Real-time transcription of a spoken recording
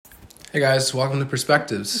Hey guys, welcome to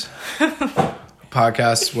Perspectives, a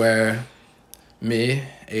podcast where me,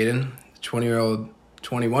 Aiden,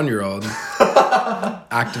 21-year-old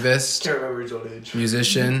activist, Can't remember his own age.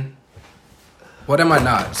 musician, what am I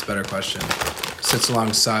not? It's a better question. Sits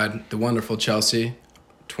alongside the wonderful Chelsea,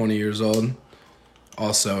 20 years old,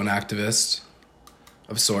 also an activist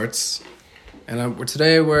of sorts. And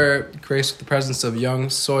today we're graced with the presence of young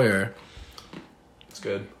Sawyer, It's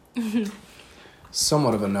good.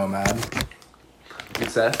 somewhat of a nomad. Good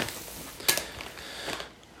set.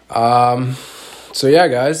 So yeah,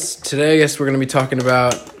 guys, today I guess we're going to be talking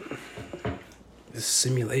about the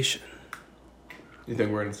simulation. You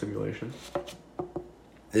think we're in a simulation?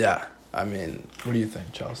 Yeah, I mean, what do you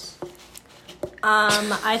think, Chelsea?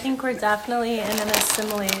 I think we're definitely in an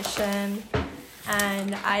assimilation,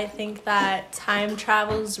 and I think that time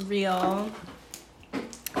travel's real,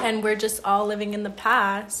 and we're just all living in the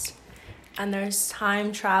past, and there's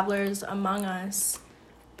time travelers among us,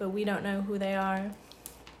 but we don't know who they are.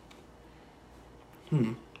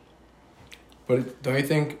 But don't you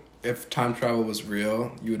think if time travel was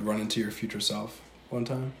real, you would run into your future self one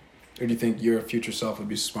time? Or do you think your future self would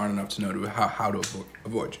be smart enough to know how to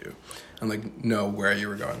avoid you and like know where you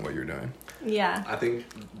were going, what you were doing? Yeah. I think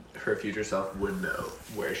her future self would know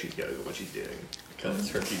where she's going and what she's doing because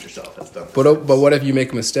her future self has done this. But what if you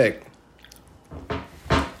make a mistake?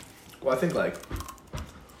 Well, I think like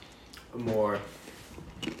a more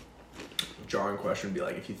jarring question would be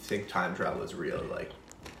like, if you think time travel is real, like,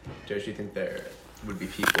 don't you think there would be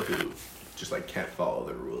people who just like can't follow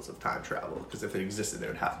the rules of time travel? Because if they existed, there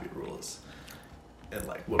would have to be rules. And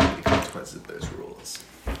like, what would be the consequences of those rules?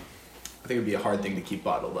 I think it'd be a hard thing to keep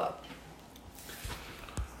bottled up.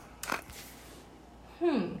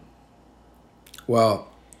 Well,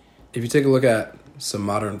 if you take a look at some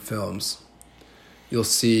modern films, you'll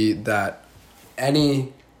see that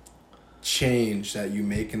any change that you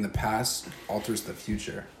make in the past alters the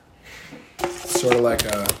future. Sort of like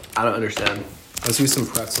I don't understand. let's use some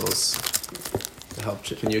pretzels to help.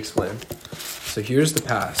 Can you explain? So here's the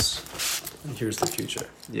past, and here's the future.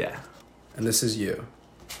 Yeah. And this is you.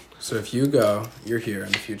 So if you go, you're here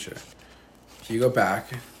in the future. If you go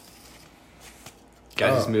back,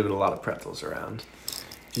 Guys, Oh. just moving a lot of pretzels around.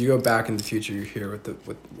 if you go back in the future, you're here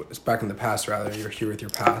with back in the past rather, you're here with your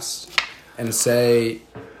past. And say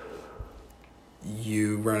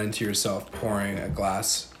you run into yourself pouring a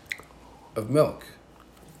glass of milk,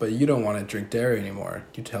 but you don't want to drink dairy anymore.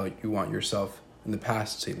 You want yourself in the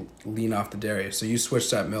past to lean off the dairy. So you switch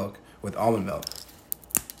that milk with almond milk.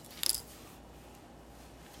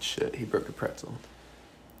 Shit, he broke a pretzel.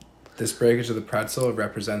 This breakage of the pretzel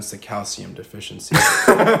represents the calcium deficiency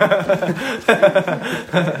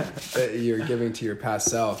that you're giving to your past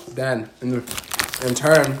self. Then, in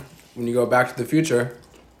turn, when you go back to the future,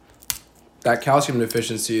 that calcium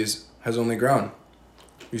deficiency has only grown.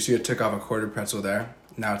 You see it took off a quarter pretzel there.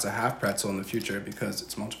 Now it's a half pretzel in the future because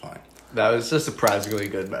it's multiplying. That was a surprisingly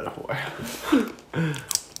good metaphor.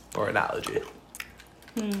 Or analogy.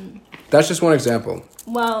 That's just one example.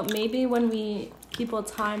 Well, maybe when people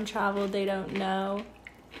time travel, they don't know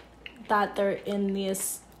that they're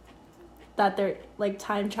that they're like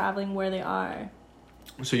time traveling where they are.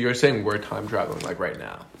 So you're saying we're time traveling like right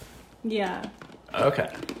now? Yeah. Okay.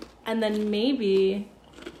 And then maybe,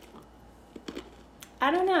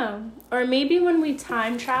 I don't know. Or maybe when we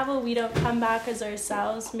time travel, we don't come back as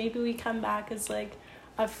ourselves. Maybe we come back as like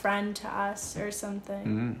a friend to us or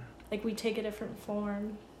something. Like we take a different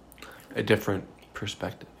form. A different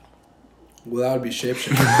perspective. Well, that would be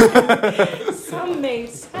shapeshifting. Some may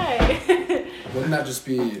say. Wouldn't that just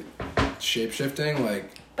be shapeshifting?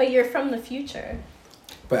 Like, But you're from the future.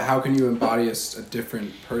 but how can you embody a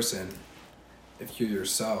different person if you're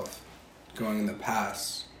yourself going in the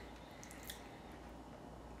past?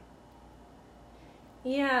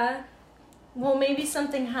 Yeah. Well, maybe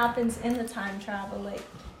something happens in the time travel. Like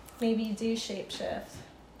maybe you do shapeshift.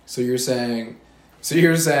 So you're saying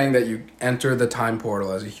that you enter the time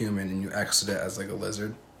portal as a human and you exit it as like a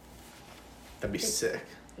lizard? That'd be sick.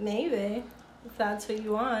 Maybe. If that's what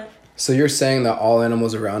you want. So you're saying that all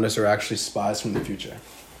animals around us are actually spies from the future?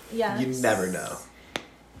 Yes. You never know.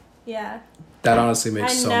 Yeah. That honestly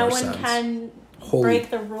makes And so no much one sense. can Holy break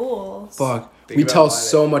the rules. fuck. Think We about tell why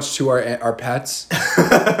so much to our pets.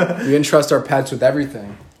 We entrust our pets with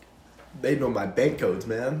everything. They know my bank codes,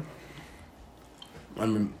 man. I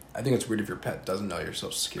mean, I think it's weird if your pet doesn't know your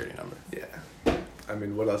social security number. Yeah. I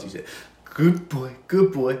mean, what else you say? Good boy,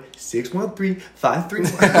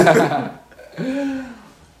 613-531.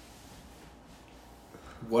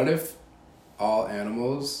 What if all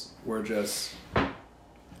animals were just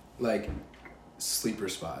like sleeper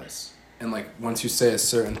spies? and like once you say a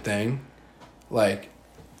certain thing, like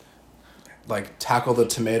tackle the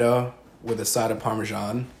tomato with a side of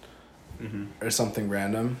Parmesan or something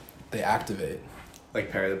random, they activate.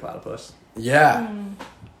 Like Perry the Platypus. Yeah.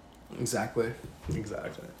 Exactly.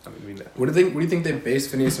 Exactly. I mean, we know. What do you think they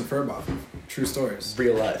based Phineas and Ferb off of? True stories.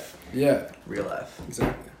 Real life. Yeah. Real life.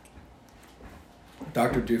 Exactly.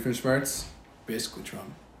 Dr. Doofenshmirtz, basically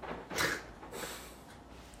Trump.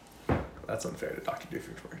 That's unfair to Dr.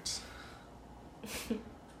 Doofenshmirtz.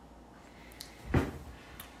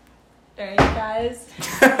 Alright, guys.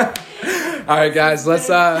 All right, guys, let's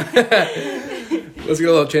get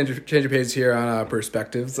a little change of pace here on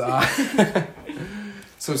perspectives.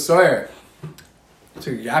 So Sawyer,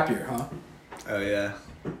 took a gap year, huh? Oh yeah,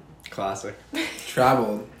 classic.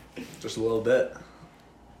 Traveled, Just a little bit,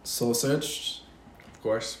 soul searched. of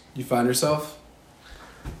course. You find yourself?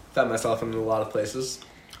 Found myself in a lot of places.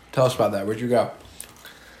 Tell us about that. Where'd you go?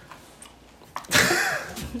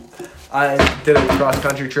 I did a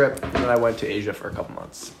cross-country trip, and then I went to Asia for a couple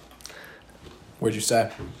months. Where'd you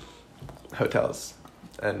stay? Hotels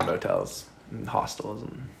and motels and hostels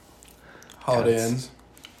and Holiday Yes. Inns.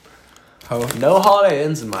 no Holiday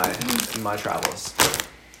Inns in my travels.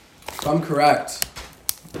 So I'm correct.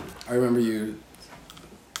 I remember you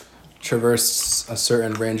traversed a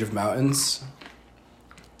certain range of mountains.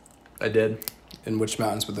 I did. And which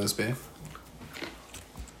mountains would those be?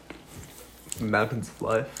 Mountains of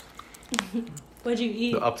life. What'd you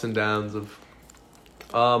eat? The ups and downs of.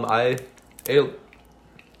 I ate.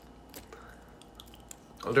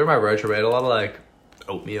 During my road trip, I ate a lot of like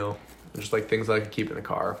oatmeal, and just like things that I could keep in the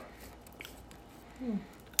car.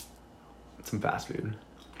 Some fast food,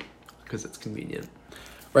 because it's convenient.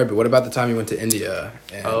 Right, but what about the time you went to India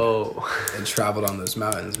and Oh, and traveled on those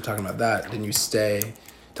mountains? I'm talking about that. Didn't you stay?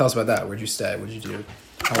 Tell us about that. Where'd you stay? What'd you do?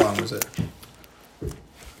 How long was it?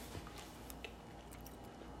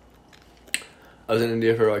 I was in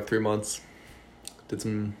India for like 3 months. Did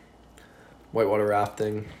some whitewater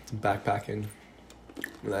rafting, some backpacking,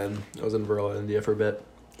 and then I was in rural India for a bit.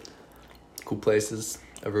 Cool places.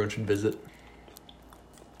 Everyone should visit.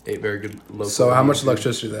 Ate very good local. So how much Indian food.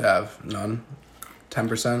 electricity do they have? None?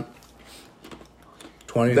 10%?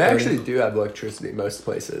 20? They 30? actually do have electricity in most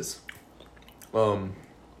places.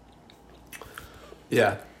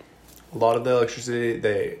 Yeah, a lot of the electricity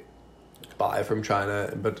they buy from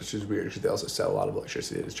China, but it's just weird because they also sell a lot of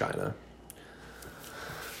electricity to China.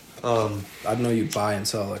 I didn't know you buy and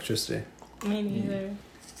sell electricity. Me neither.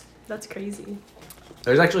 That's crazy.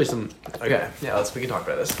 There's actually some. Okay, yeah, we can talk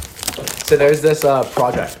about this. So there's this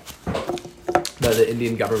project that the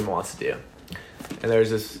Indian government wants to do, and there's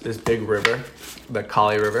this big river, the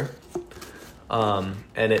Kali River,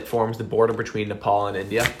 and it forms the border between Nepal and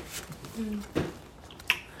India.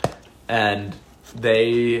 And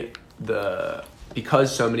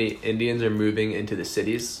because so many Indians are moving into the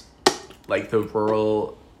cities, like the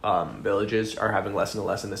rural villages are having less and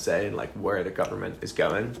less in the say in like where the government is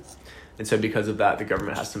going. And so because of that, the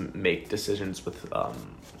government has to make decisions with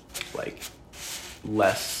like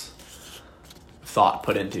less thought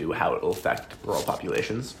put into how it will affect rural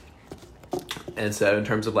populations. And so in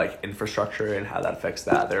terms of like infrastructure and how that affects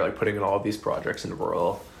that, they're like putting in all of these projects in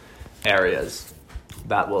rural areas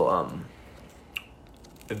that will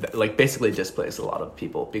like basically displace a lot of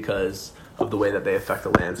people because of the way that they affect the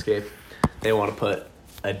landscape. They want to put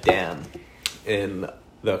a dam in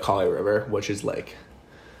the Kali River, which is like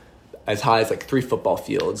as high as like 3 football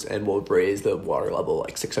fields and will raise the water level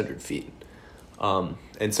like 600 feet.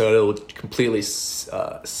 And so it'll completely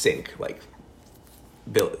sink like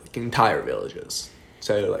entire villages.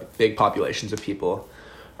 So like big populations of people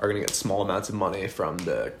are going to get small amounts of money from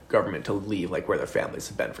the government to leave like where their families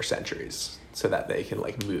have been for centuries so that they can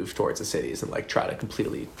like move towards the cities and like try to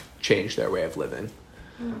completely change their way of living.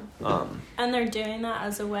 And they're doing that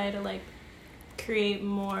as a way to like create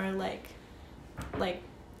more like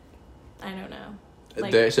I don't know,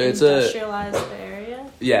 like So it's industrialize the area.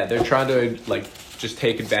 Yeah, they're trying to like just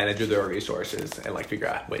take advantage of their resources and like figure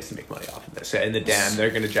out ways to make money off of this. So in the dam,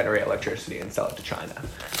 they're going to generate electricity and sell it to China,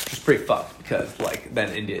 which is pretty fucked because like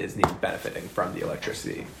then India isn't even benefiting from the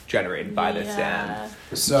electricity generated by this dam. So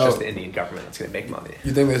It's just the Indian government that's going to make money.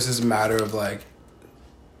 you think this is a matter of like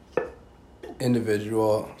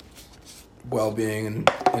individual well-being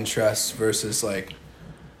and interests versus like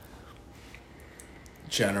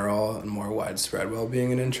general and more widespread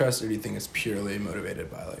well-being and interest, or do you think it's purely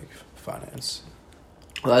motivated by like finance?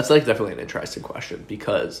 Well, that's like definitely an interesting question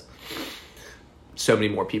because so many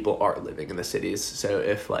more people are living in the cities. So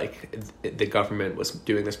if like the government was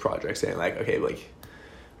doing this project saying like, okay, like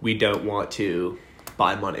we don't want to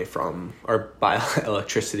buy money from or buy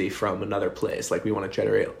electricity from another place. Like we want to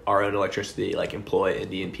generate our own electricity, like employ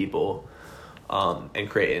Indian people, and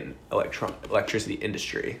create an electricity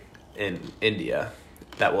industry in India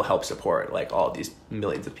that will help support like all of these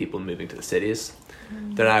millions of people moving to the cities.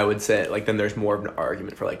 Then I would say like then there's more of an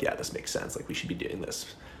argument for like, yeah, this makes sense, like we should be doing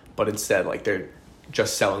this. But instead like they're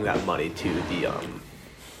just selling that money to the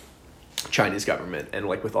Chinese government, and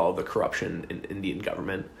like with all the corruption in Indian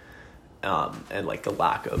government, and like the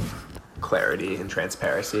lack of clarity and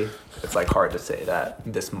transparency, it's like hard to say that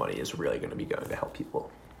this money is really going to be going to help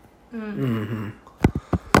people. Mm-hmm.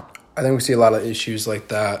 I think we see a lot of issues like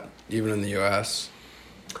that even in the U.S.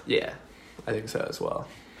 Yeah, I think so as well.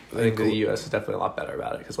 I think the U.S. is definitely a lot better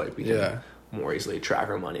about it because like we can more easily track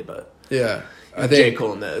our money. But yeah, I think J.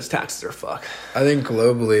 Cole knows taxes are fuck. I think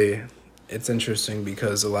globally, it's interesting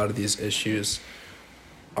because a lot of these issues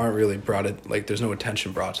aren't really like there's no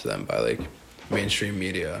attention brought to them by like mainstream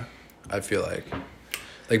media. I feel like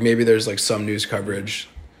maybe there's like some news coverage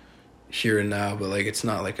here and now, but like it's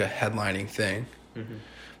not like a headlining thing. Mm-hmm.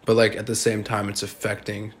 But like at the same time, it's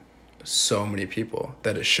affecting so many people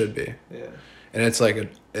that it should be. Yeah. And it's like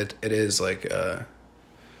it is like a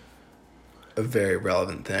very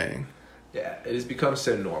relevant thing. Yeah, it has become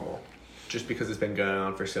so normal, just because it's been going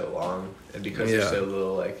on for so long, and because there's so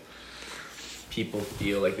little like people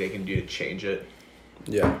feel like they can do to change it.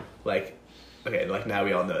 Yeah. Like, okay, like now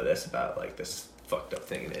we all know this about like this fucked up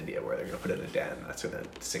thing in India where they're gonna put in a dam that's gonna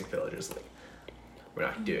sink villages. Like, we're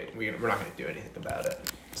not gonna do anything about it.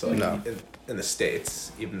 So like in the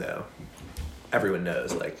States, even though everyone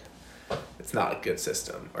knows like it's not a good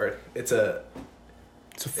system, or it's a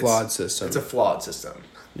flawed system. It's a flawed system.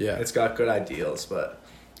 Yeah. It's got good ideals, but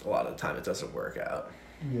a lot of the time it doesn't work out.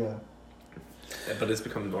 Yeah. But it's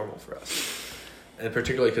become normal for us. And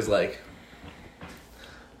particularly because, like,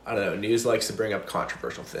 I don't know, news likes to bring up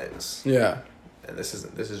controversial things. Yeah. And this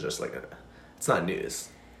is just like it's not news,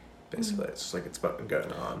 basically. It's just like it's been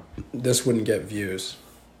going on. This wouldn't get views.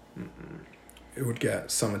 Mm-mm. It would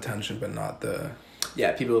get some attention, but not the...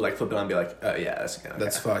 Yeah, people would like flip it on and be like, oh yeah,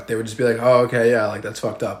 that's fucked. They would just be like, oh, okay, yeah, like that's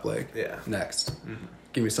fucked up. Like, next. Mm-hmm.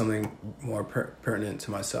 Give me something more pertinent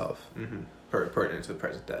to myself. Mm-hmm. Pertinent to the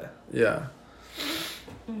present day. Yeah.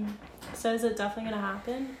 So is it definitely gonna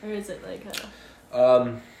happen, or is it like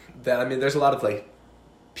a... I mean, there's a lot of like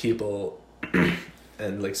people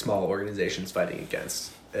and like small organizations fighting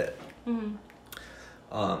against it. Mm-hmm.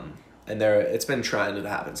 And it's been trying to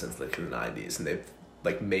happen since like the 90s, and they've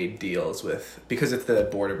like made deals with, because it's the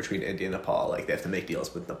border between India and Nepal, like they have to make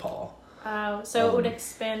deals with Nepal. Oh, so it would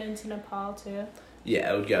expand into Nepal too?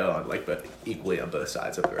 Yeah, it would go on like, but equally on both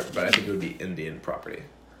sides of the river, but I think it would be Indian property.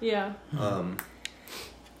 Yeah.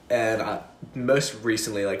 And most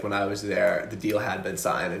recently, like when I was there, the deal had been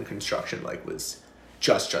signed and construction like was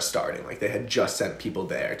just starting. Like they had just sent people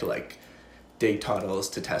there to like dig tunnels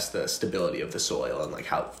to test the stability of the soil and like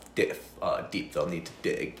how deep they'll need to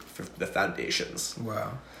dig for the foundations.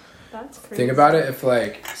 Wow. That's crazy. Think about it if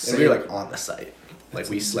like... And we were like on the site. Like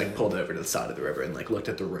we like pulled over to the side of the river and like looked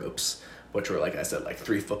at the ropes, which were, like I said, like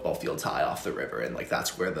 3 football fields high off the river, and like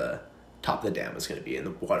that's where the top of the dam was going to be, and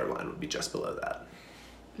the water line would be just below that.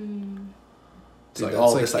 So like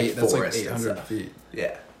all this like forest, that's like 800 feet.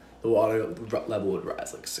 Yeah, the water level would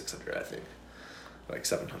rise like 600, I think, like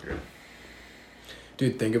 700.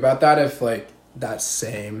 Dude, think about that if like that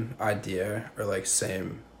same idea or like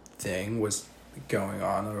same thing was going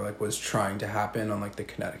on or like was trying to happen on like the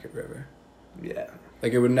Connecticut River. Yeah,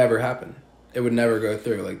 like it would never happen. It would never go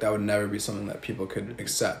through. Like that would never be something that people could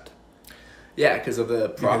accept. Yeah, because of the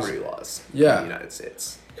property laws. Yeah, in the United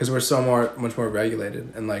States. Because we're much more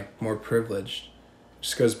regulated and like more privileged. It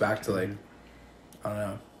just goes back to like, I don't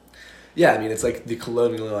know. Yeah, I mean, it's like the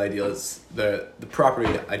colonial ideals, the property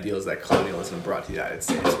ideals that colonialism brought to the United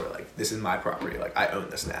States, where like, this is my property, like I own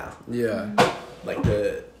this now. Yeah. Like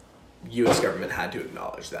the U.S. government had to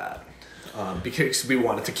acknowledge that, because we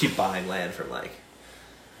wanted to keep buying land from like,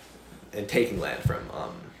 and taking land from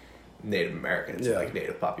Native Americans, and, like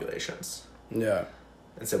native populations. Yeah.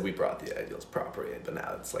 And so we brought the ideals property, but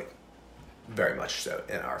now it's like very much so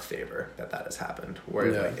in our favor that has happened.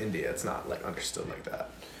 Whereas like India, it's not like understood like that.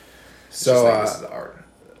 It's so like, this is our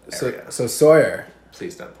area. So Sawyer.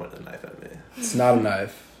 Please don't point the knife at me. It's not a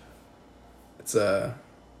knife. It's a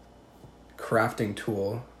crafting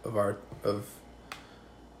tool of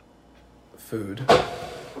food.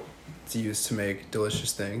 It's used to make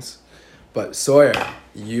delicious things. But Sawyer,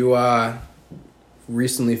 you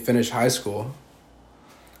recently finished high school.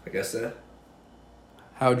 I guess so.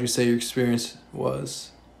 How would you say your experience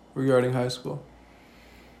was regarding high school?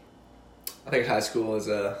 I think high school is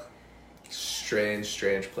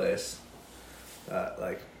strange place that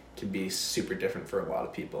like can be super different for a lot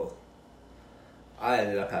of people. I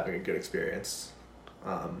ended up having a good experience.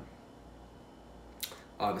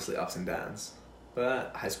 Obviously ups and downs,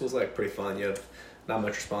 but high school's like pretty fun. You have not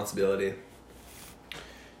much responsibility.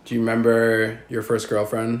 Do you remember your first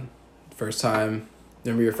girlfriend? First time?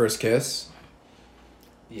 Remember your first kiss?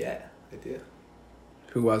 Yeah, I do.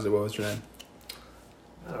 Who was it? What was your name?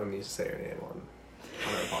 I don't need to say her name on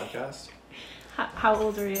our podcast. How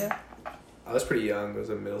old were you? I was pretty young. I was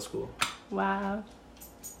in middle school. Wow.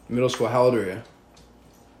 Middle school, how old were you?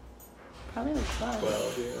 Probably like 12.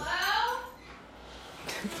 12, yeah.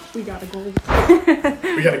 We gotta go. We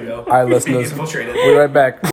gotta go. All right, listeners. Infiltrated. We'll be right back.